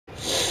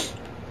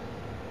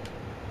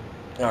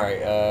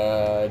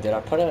Alright, did I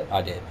put it?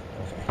 I did.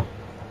 Okay.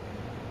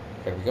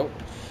 Here we go.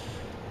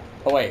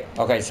 Oh, wait.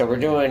 Okay, so we're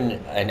doing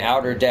an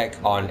outer deck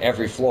on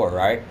every floor,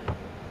 right?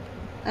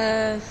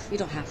 You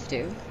don't have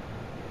to.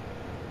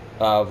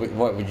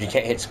 You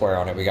can't hit square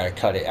on it. We gotta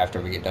cut it after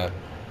we get done.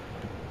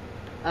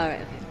 Alright,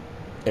 okay.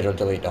 It'll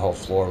delete the whole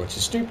floor, which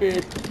is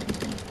stupid.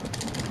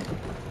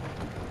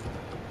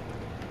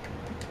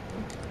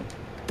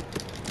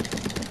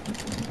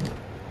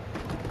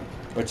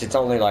 Which it's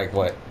only like,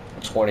 what,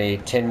 20,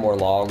 10 more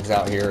logs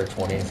out here, or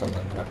 20, something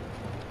like that.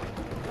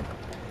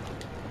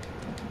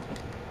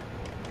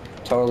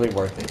 Totally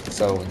worth it.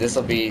 So this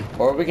will be,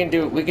 or we could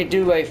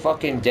do a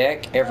fucking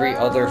deck every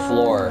other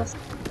floor.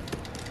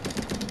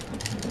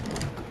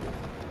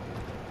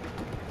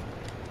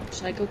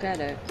 Should I go get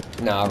it?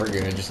 Nah, we're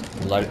good. Just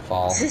let it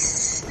fall.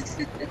 Just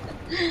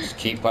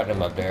keep putting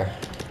them up there.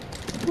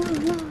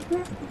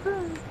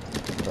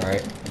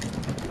 Right.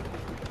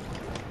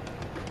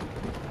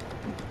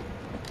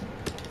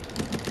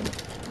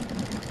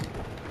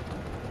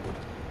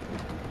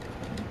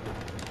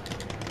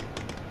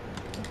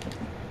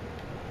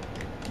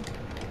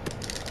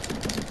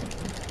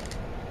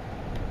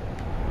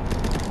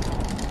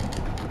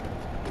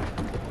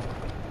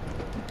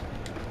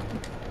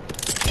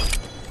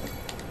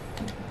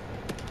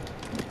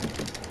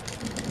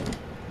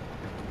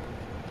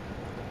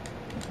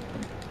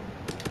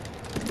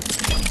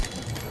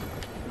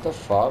 What the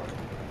fuck?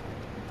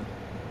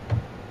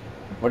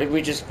 What did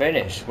we just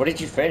finish? What did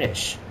you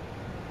finish?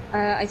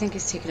 I think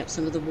it's taking up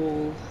some of the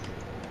wall.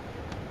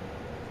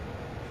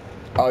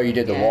 Oh, you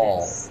did the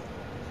wall. Yes.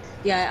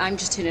 Yeah, I'm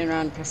just turning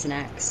around pressing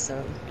X,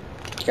 so.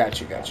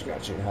 Got you.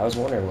 I was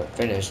wondering what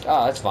finished.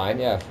 Ah, that's fine.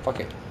 Yeah, fuck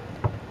it.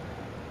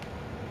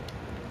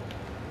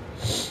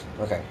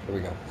 Okay, here we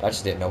go. I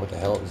just didn't know what the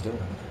hell it was doing.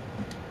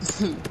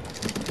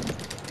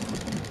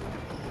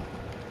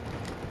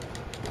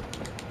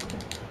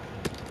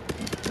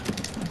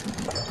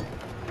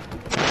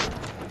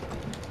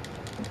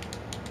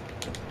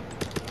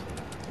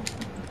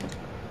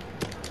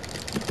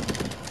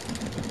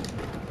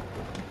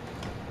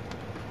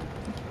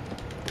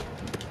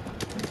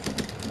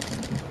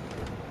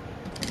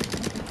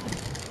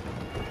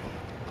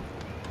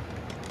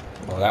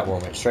 Well, that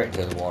one went straight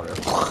into the water.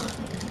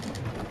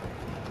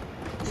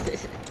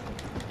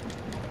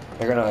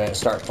 They're gonna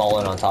start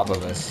falling on top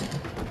of us.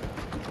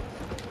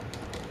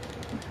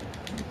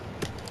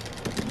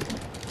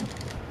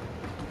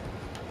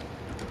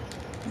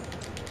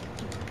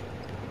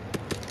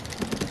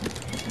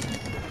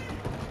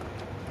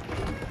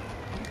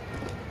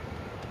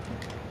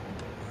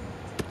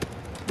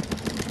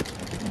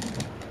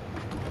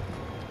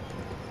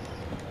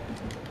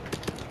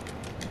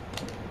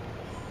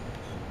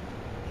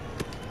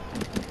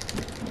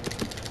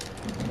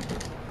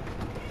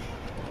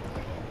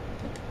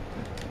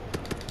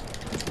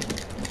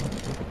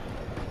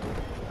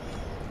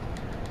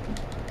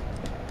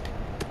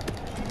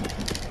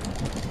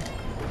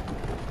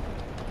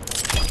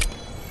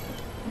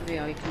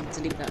 Yeah, you can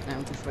delete that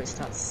now before it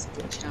starts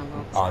glitching down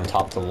logs. On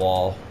top of the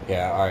wall.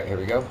 Yeah, alright, here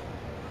we go.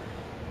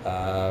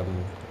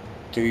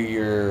 Do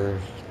your...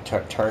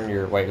 turn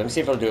your... Wait, let me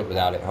see if it'll do it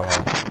without it. Hold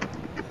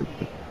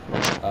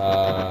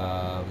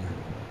on.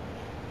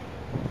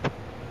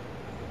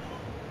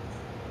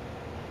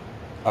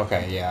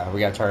 Okay, yeah, we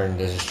gotta turn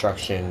the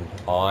destruction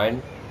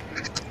on.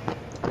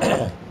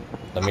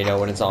 Let me know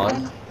when it's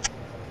on.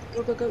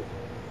 Go.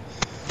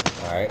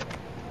 Alright.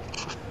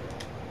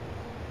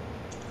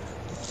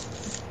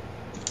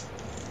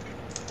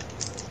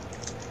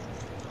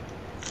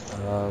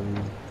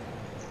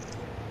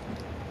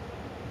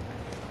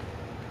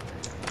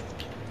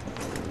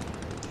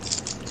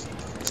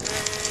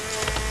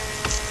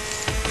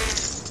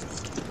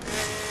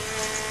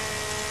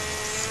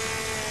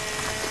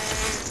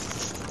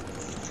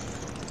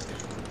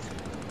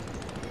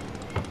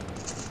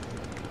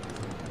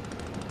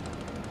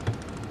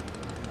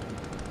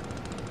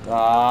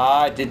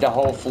 Ah, I did the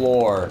whole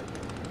floor.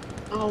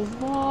 Oh,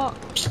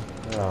 what?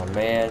 Oh,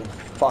 man.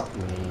 Fuck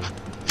me.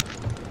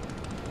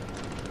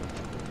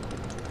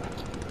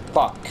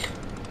 Fuck.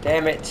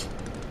 Damn it.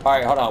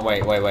 Alright, hold on.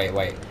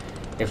 Wait.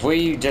 If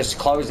we just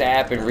close the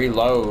app and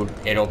reload,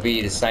 it'll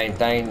be the same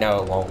thing?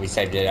 No, it won't. We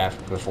saved it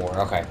after before.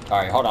 Okay.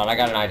 Alright, hold on. I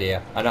got an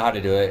idea. I know how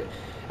to do it.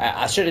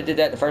 I should have did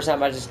that the first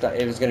time. I just thought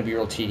it was going to be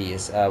real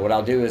tedious. What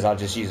I'll do is I'll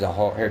just use a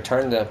whole... Here,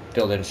 turn the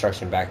build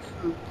instruction back.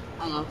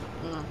 Hang on.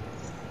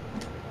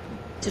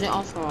 Turn it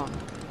off or on?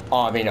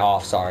 Oh, I mean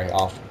off. Sorry,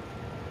 off.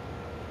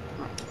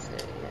 Right, so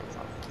yeah, it's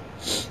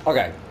off.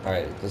 Okay.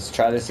 Alright, let's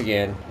try this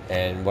again.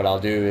 And what I'll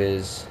do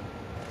is...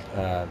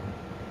 here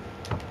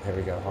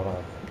we go. Hold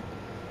on.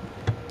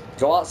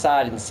 Go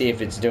outside and see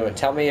if it's doing...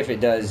 Tell me if it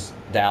does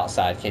the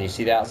outside. Can you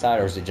see the outside,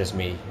 or is it just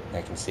me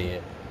that can see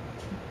it?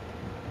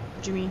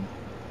 What do you mean?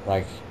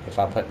 Like, if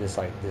I put this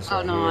like this Oh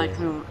right no,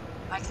 here...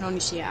 I can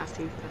only see it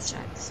after you press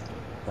X.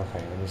 Okay,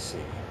 let me see.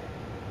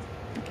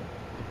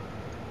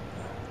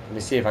 Let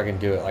me see if I can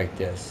do it like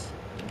this.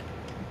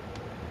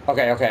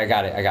 Okay, I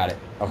got it.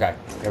 Okay,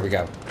 here we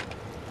go.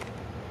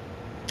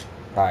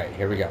 Alright,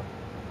 here we go.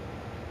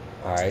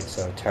 Alright,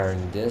 so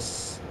turn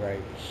this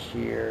right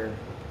here.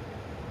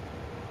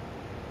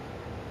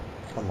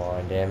 Come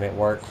on, damn it,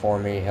 work for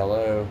me.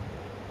 Hello.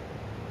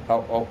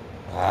 Oh.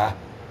 I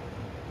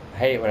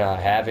hate it when I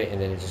have it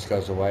and then it just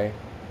goes away.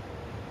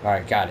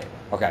 Alright, got it.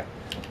 Okay.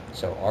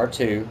 So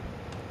R2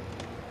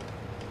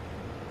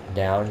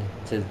 down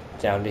to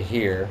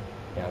here,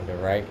 down to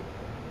right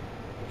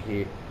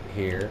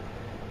here,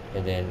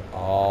 and then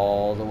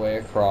all the way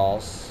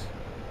across.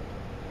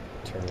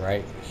 Turn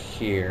right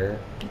here,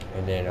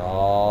 and then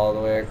all the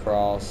way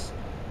across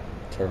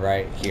to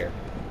right here.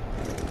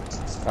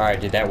 Alright,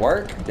 did that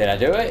work? Did I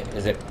do it?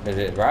 Is it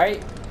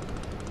right?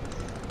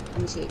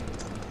 Let me see.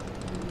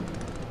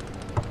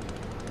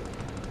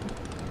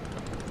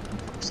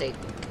 See.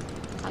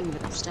 I'm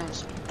even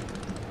upstairs.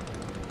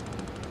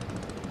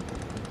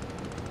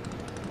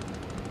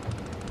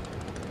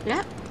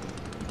 Yeah,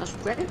 that's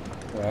great.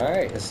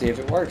 Alright, let's see if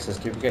it works. Let's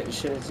duplicate the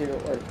shit and see if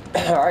it works.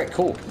 Alright,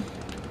 cool.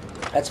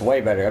 That's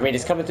way better. I mean,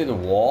 it's coming through the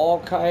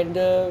wall, kind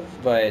of,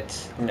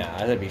 but nah,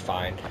 that'd be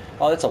fine.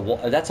 Oh, that's a wall.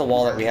 That's a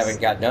wall that we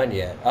haven't got done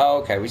yet. Oh,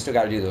 okay. We still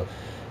got to do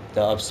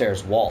the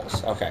upstairs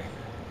walls. Okay.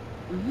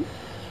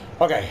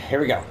 Okay, here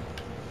we go.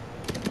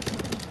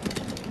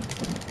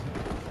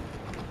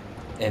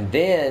 And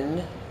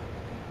then,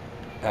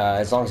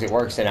 as long as it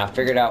works, then I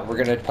figured out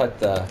we're gonna put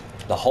the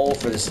hole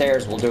for the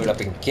stairs. We'll do it up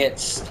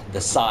against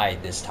the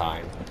side this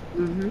time.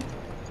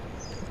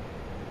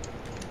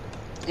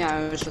 Yeah,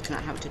 I was looking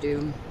at how to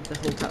do the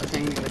whole cut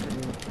thing, but I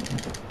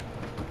couldn't.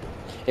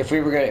 If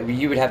we were gonna,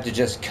 you would have to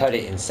just cut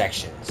it in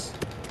sections.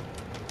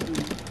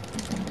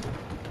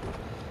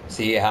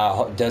 See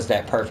how it does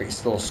that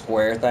perfect little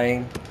square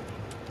thing?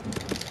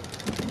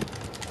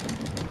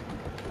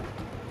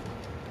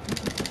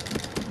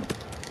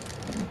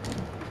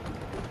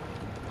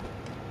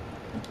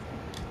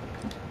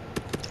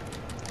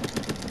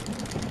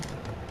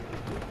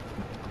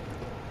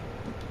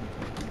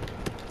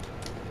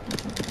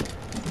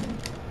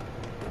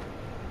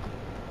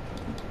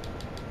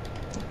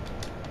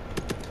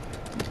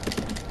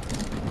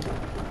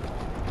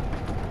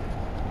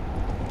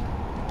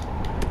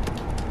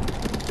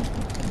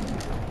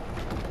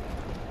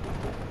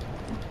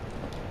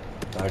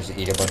 I'll just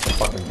eat a bunch of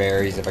fucking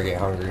berries if I get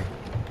hungry.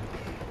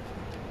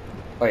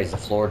 Wait, is the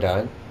floor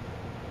done?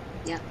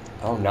 Yeah.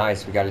 Oh,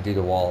 nice. We got to do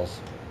the walls.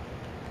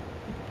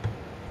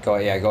 Go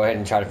ahead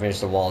and try to finish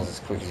the walls as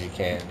quick as you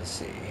can. Let's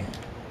see.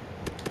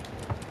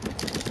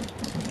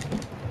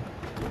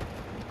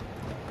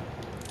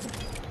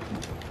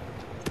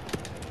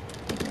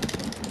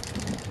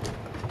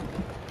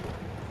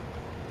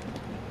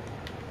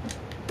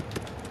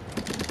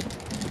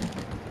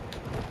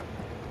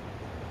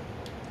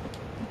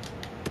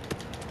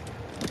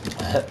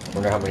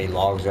 Wonder how many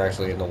logs are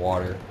actually in the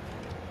water.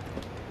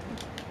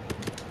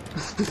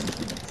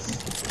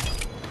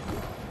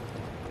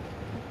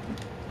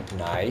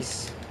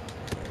 Nice.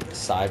 The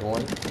side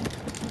one.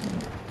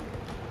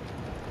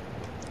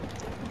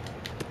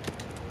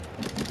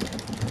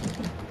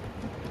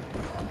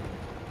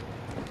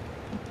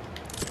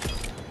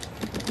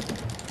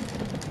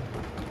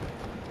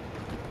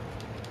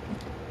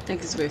 I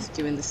think it's worth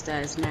doing the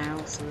stairs now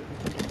so that we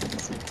can get to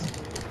this next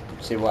floor.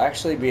 See, we'll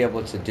actually be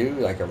able to do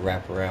like a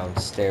wraparound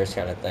stairs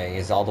kind of thing.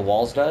 Is all the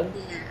walls done?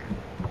 Yeah.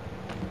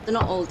 They're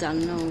not all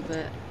done, no,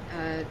 but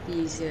it'd be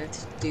easier to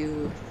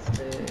do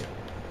the...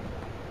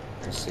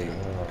 Let's see.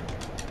 Hold on.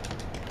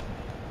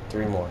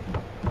 3 more.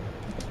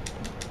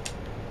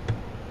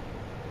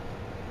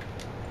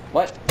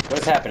 What?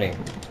 What's happening?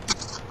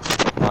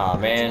 Aw,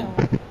 man.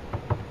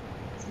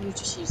 You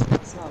just use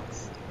these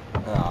logs.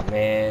 Aw,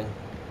 man.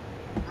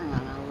 Hang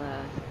on,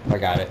 I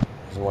got it.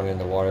 There's one in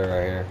the water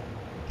right here.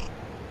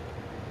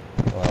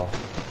 Well.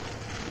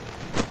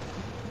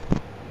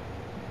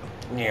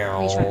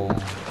 No.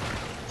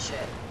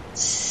 Shit.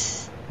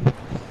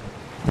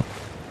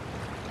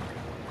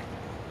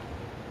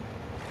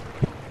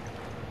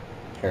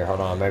 Here, hold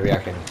on. Maybe I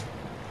can...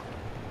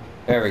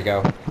 There we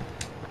go.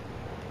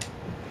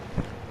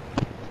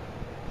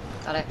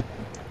 Got it.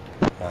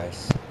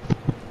 Nice.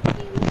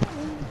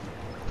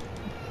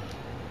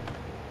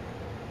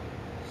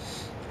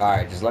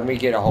 Alright, just let me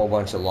get a whole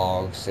bunch of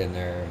logs in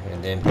there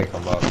and then pick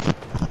them up. Yeah.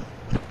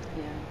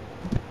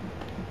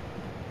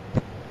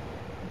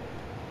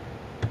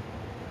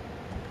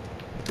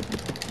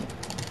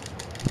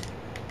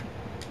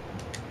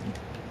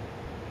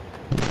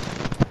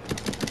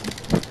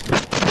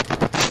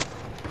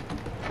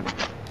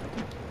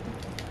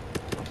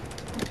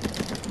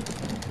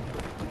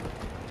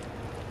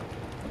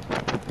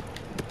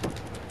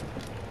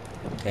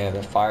 Damn,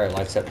 the fire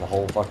lights up the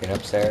whole fucking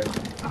upstairs.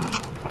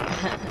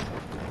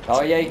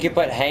 Oh yeah, you can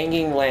put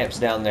hanging lamps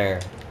down there.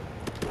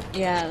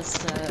 Yeah, that's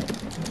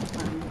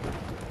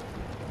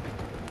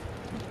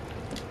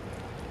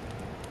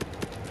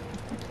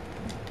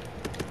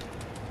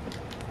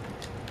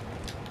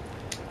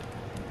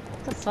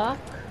What the fuck?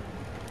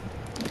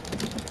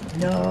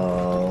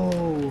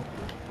 No.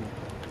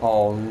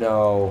 Oh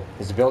no.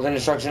 Is the building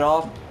instruction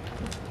off?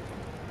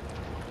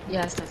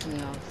 Yeah, it's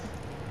definitely off.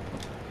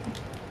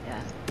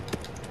 Yeah.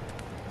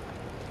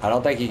 I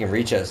don't think he can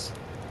reach us.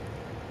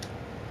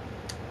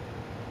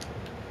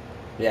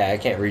 Yeah, I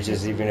can't reach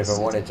us even if I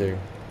wanted to.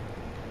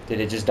 Did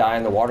it just die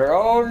in the water?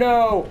 Oh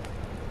no!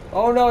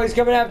 Oh no, he's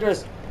coming after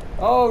us!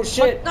 Oh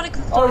shit!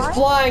 Oh, he's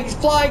flying! He's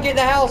flying! Get in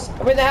the house!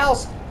 I'm in the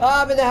house!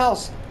 Ah, I'm in the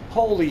house!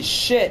 Holy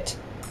shit!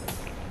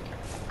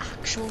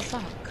 Actual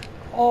fuck.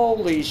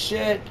 Holy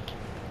shit!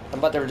 I'm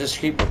about to just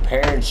keep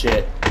repairing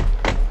shit.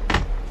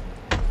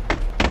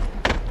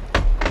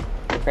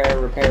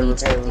 Repair.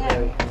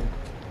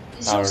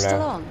 Is yours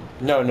still on?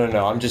 No.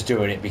 I'm just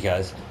doing it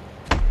because.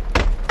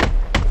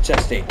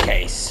 Just in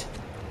case.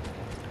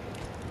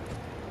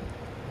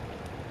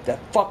 That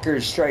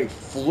fucker straight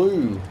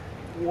flew.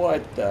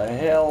 What the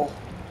hell?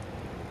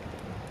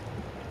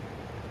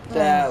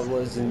 That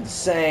was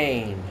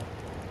insane.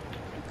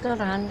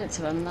 Gotta hand it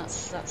to him.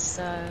 That's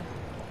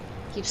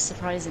keeps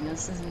surprising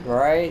us, doesn't it?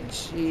 Right?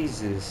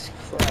 Jesus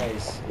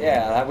Christ.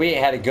 Yeah, we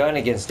ain't had a gun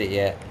against it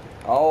yet.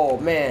 Oh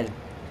man.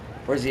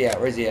 Where's he at?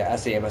 I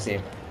see him.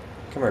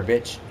 Come here,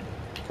 bitch.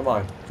 Come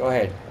on. Go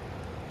ahead.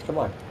 Come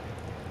on.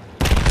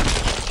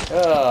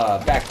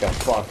 Back the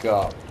fuck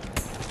up.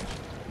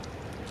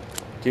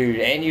 Dude,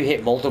 and you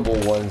hit multiple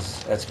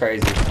ones. That's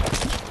crazy.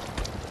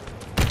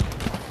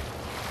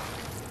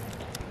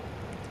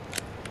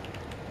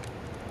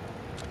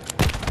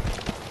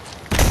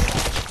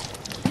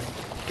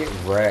 Get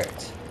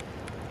wrecked.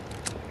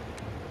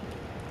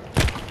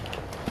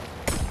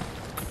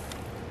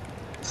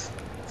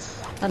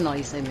 That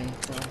noise they make.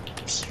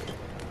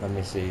 Let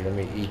me see. Let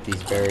me eat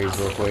these berries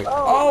real quick.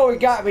 Oh, he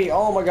got me.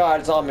 Oh my god,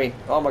 it's on me.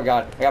 Oh my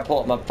god. I gotta pull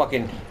up my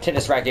fucking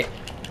tennis racket.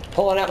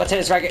 Pulling out my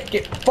tennis racket.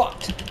 Get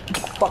fucked.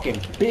 Fucking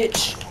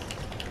bitch.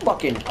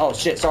 Fucking. Oh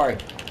shit, sorry.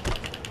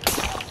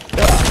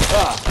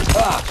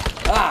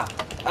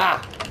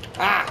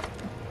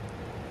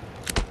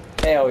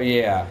 Hell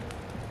yeah.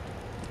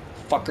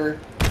 Fucker.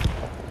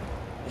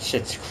 This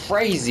shit's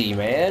crazy,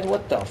 man.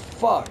 What the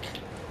fuck?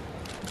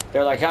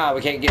 They're like,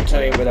 we can't get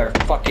to him with our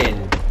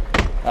fucking,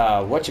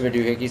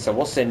 whatchamadu-hickey, so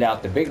we'll send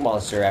out the big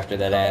monster after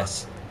that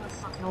ass. That's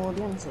fucking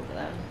audience over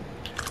there.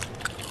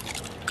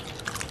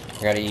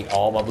 I gotta eat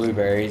all my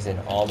blueberries and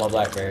all my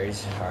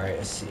blackberries. Alright,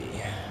 let's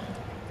see.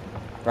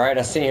 Alright,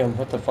 I see him.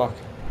 What the fuck?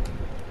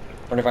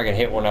 Wonder if I can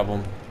hit one of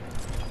them.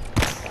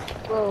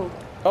 Whoa.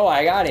 Oh,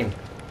 I got him.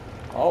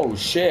 Oh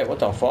shit, what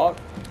the fuck?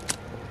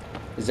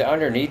 Is it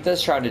underneath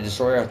us trying to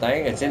destroy our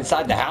thing? It's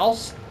inside the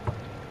house?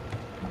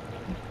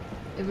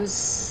 It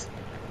was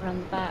around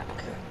the back.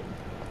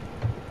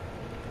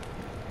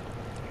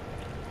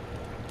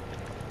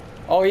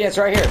 Oh yeah, it's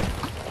right here.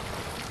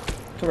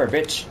 Come here,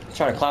 bitch. It's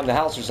trying to climb the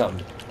house or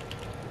something.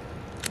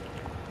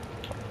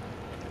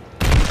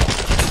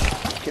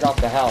 Get off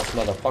the house,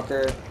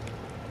 motherfucker.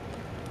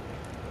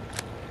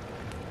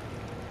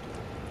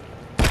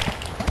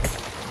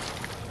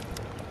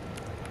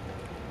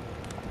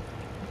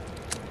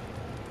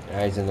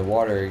 Now he's in the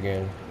water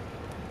again.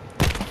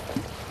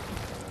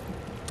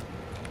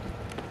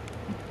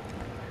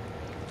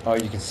 Oh,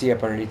 you can see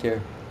up underneath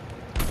here.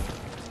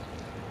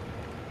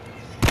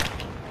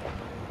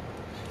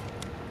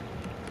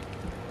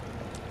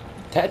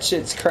 That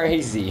shit's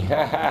crazy.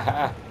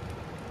 Let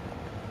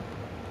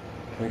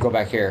me go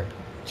back here.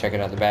 Check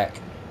it out the back.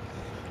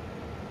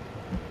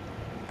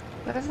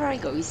 Wherever I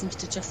go, he seems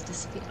to just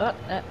disappear. Oh,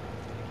 there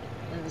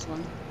was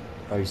one.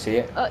 Oh, you see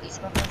it? Oh, he's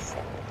got us.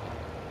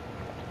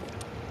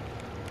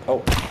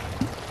 Oh.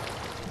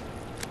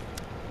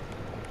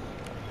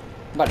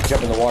 I'm about to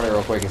jump in the water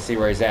real quick and see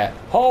where he's at.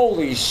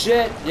 Holy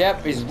shit!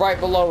 Yep, he's right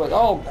below it.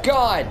 Oh,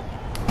 God!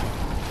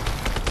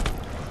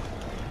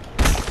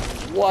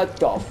 What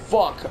the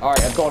fuck?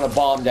 Alright, I'm throwing a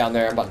bomb down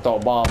there. I'm about to throw a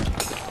bomb.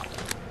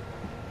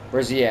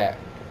 Where's he at?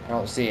 I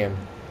don't see him.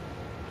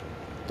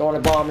 Throwing a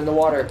bomb in the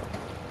water.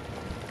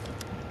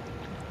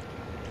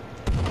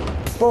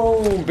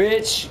 Boom,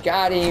 bitch.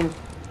 Got him.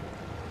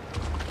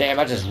 Damn,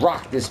 I just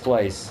rocked this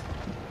place.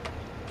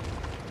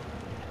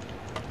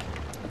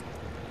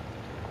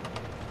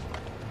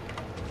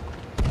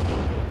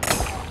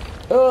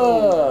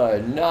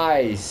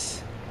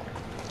 Nice.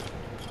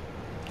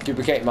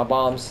 Duplicate my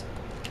bombs.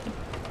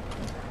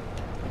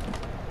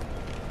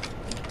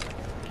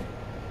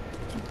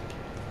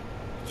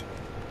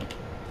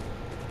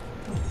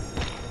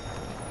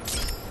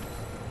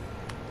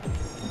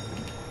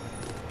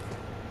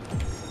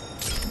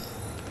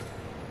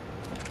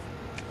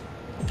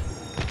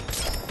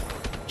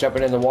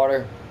 Jumping in the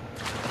water.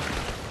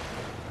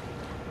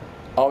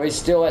 Oh, he's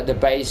still at the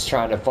base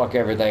trying to fuck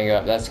everything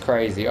up. That's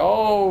crazy.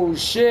 Oh,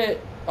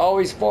 shit. Oh,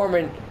 he's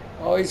forming.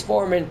 Oh, he's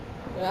forming.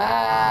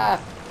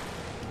 Ah!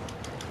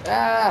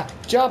 Ah!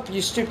 Jump,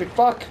 you stupid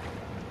fuck.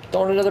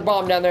 Throwing another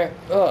bomb down there.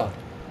 Ugh.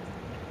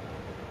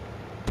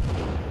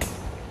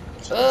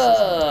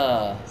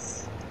 Ugh.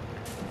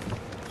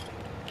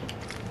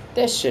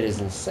 This shit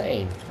is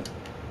insane.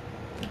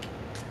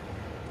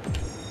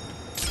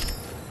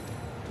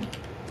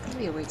 Could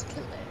be a way to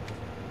kill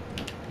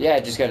it. Yeah,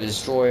 just gotta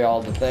destroy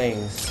all the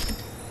things.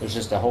 There's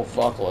just a whole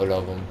fuckload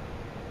of them.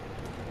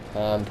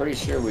 I'm pretty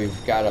sure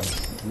we've got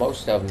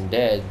most of them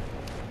dead.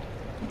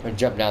 I'm gonna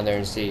jump down there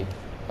and see.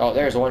 Oh,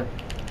 there's one.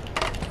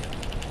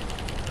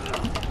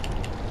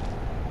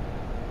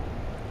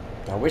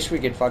 I wish we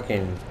could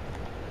fucking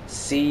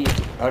see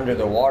under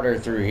the water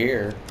through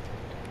here.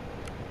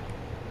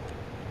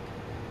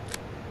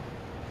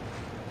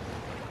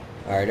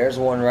 Alright, there's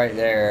one right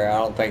there. I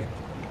don't think...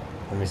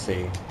 Let me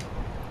see.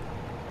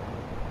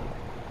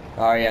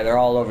 Oh yeah, they're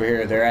all over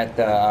here. They're at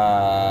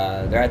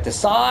the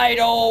side.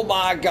 Oh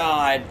my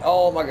god.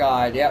 Oh my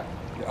god. Yep.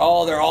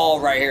 Oh, they're all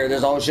right here.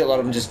 There's a whole shitload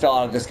of them just fell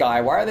out of the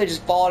sky. Why are they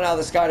just falling out of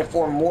the sky to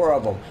form more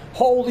of them?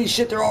 Holy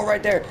shit, they're all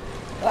right there.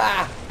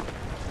 Ah!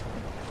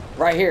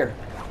 Right here.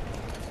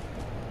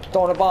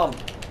 Throwing a bomb.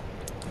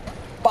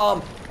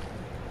 Bomb.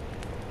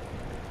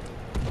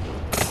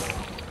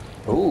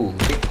 Ooh,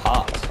 big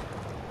pops.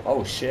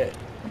 Oh shit.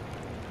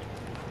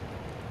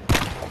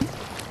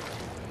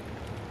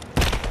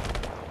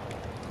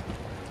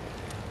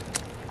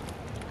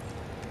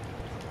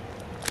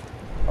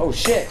 Oh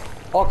shit!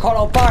 All caught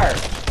on fire!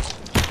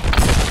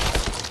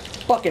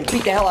 Fucking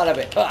beat the hell out of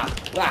it! Ah!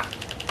 Ah!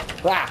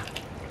 Ah!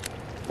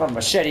 My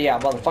machete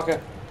out,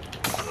 motherfucker!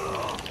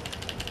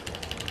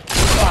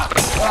 Ah!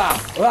 Ah!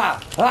 Ah!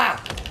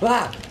 Ah!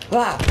 Ah!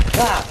 Ah!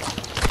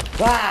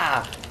 Ah!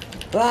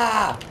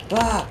 Ah!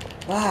 Ah!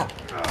 Ah!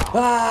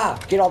 Ah!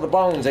 Get all the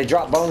bones. They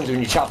drop bones when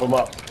you chop them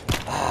up.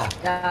 Ah!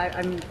 Yeah,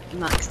 I'm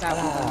maxed out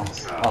on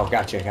bones. Oh,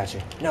 gotcha,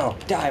 gotcha. No,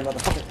 die,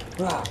 motherfucker!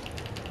 Ah!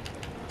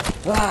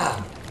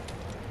 Ah!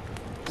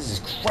 This is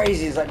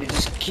crazy. It's like they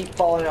just keep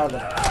falling out of the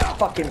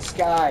fucking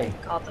sky.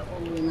 God, they're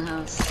all in the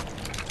house.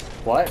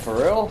 What? For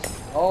real?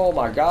 Oh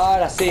my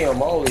god, I see him.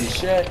 Holy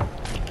shit.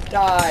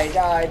 Die,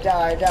 die,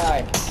 die,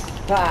 die.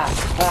 Ah,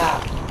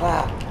 ah,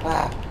 ah,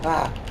 ah,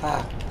 ah,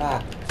 ah,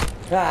 ah,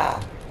 ah,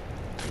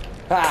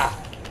 ah,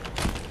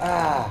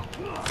 ah,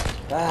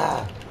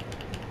 ah,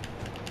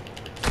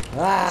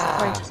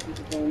 Probably ah. just need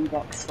a bone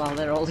box while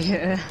they're all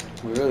here.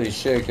 We really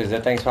should, because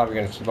that thing's probably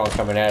going to keep on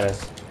coming at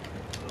us.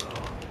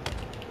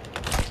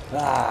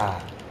 Ah,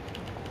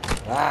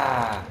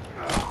 ah,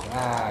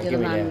 ah, The give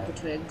other me man that. with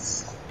the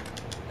twigs.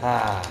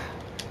 Ah.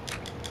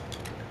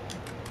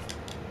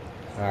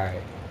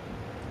 Alright.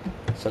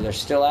 So they're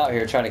still out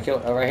here trying to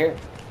kill... Oh, right here.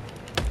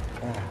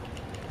 Ah.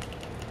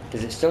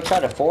 Is it still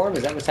trying to form?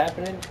 Is that what's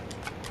happening?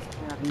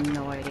 I have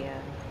no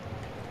idea.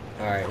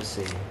 Alright, let's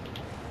see.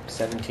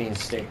 17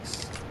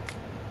 sticks.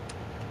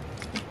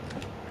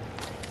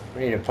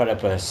 We need to put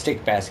up a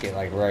stick basket,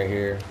 like, right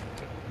here.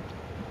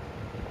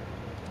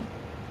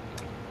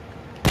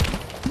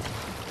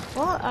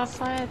 What? Our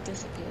fire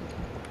disappeared.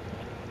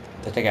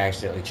 I think I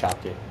accidentally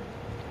chopped it.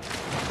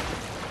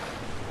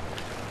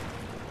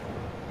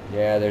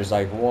 Yeah, there's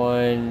like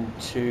 1,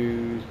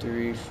 2,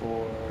 3,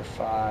 4,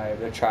 5.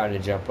 They're trying to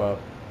jump up.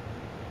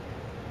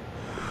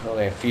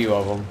 Only a few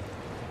of them.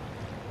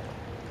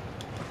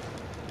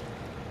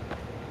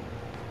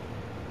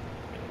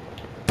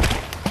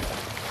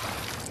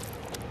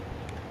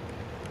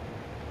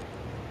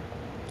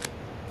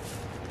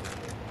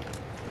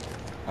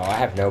 Oh, I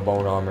have no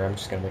bone armor. I'm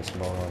just gonna make some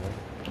bone armor.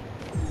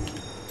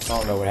 I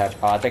don't know what happened.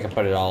 Oh, I think I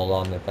put it all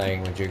on the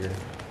thing with Jigger.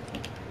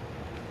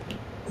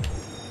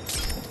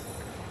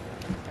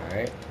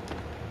 Alright.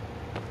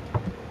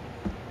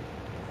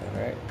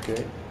 Alright,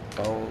 good.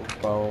 Bone,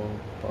 bone,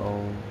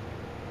 bone.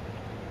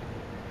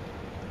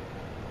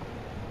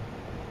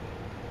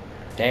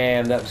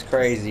 Damn, that was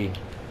crazy.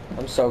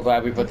 I'm so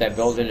glad we put that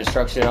building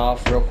destruction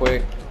off real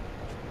quick.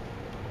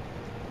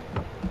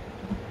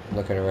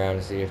 Looking around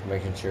to see if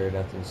making sure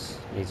nothing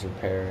needs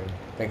repairing.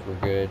 I think we're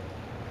good.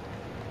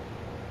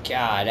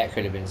 God, that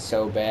could have been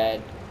so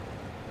bad.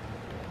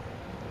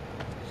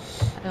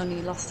 I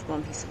only lost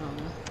one piece of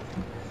armor.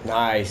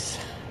 Nice.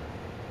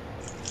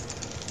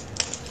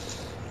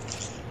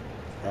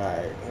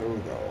 Alright, here we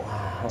go.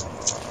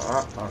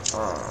 What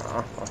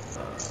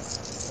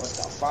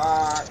the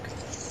fuck?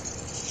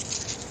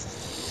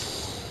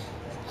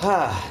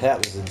 Ah, that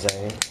was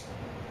insane.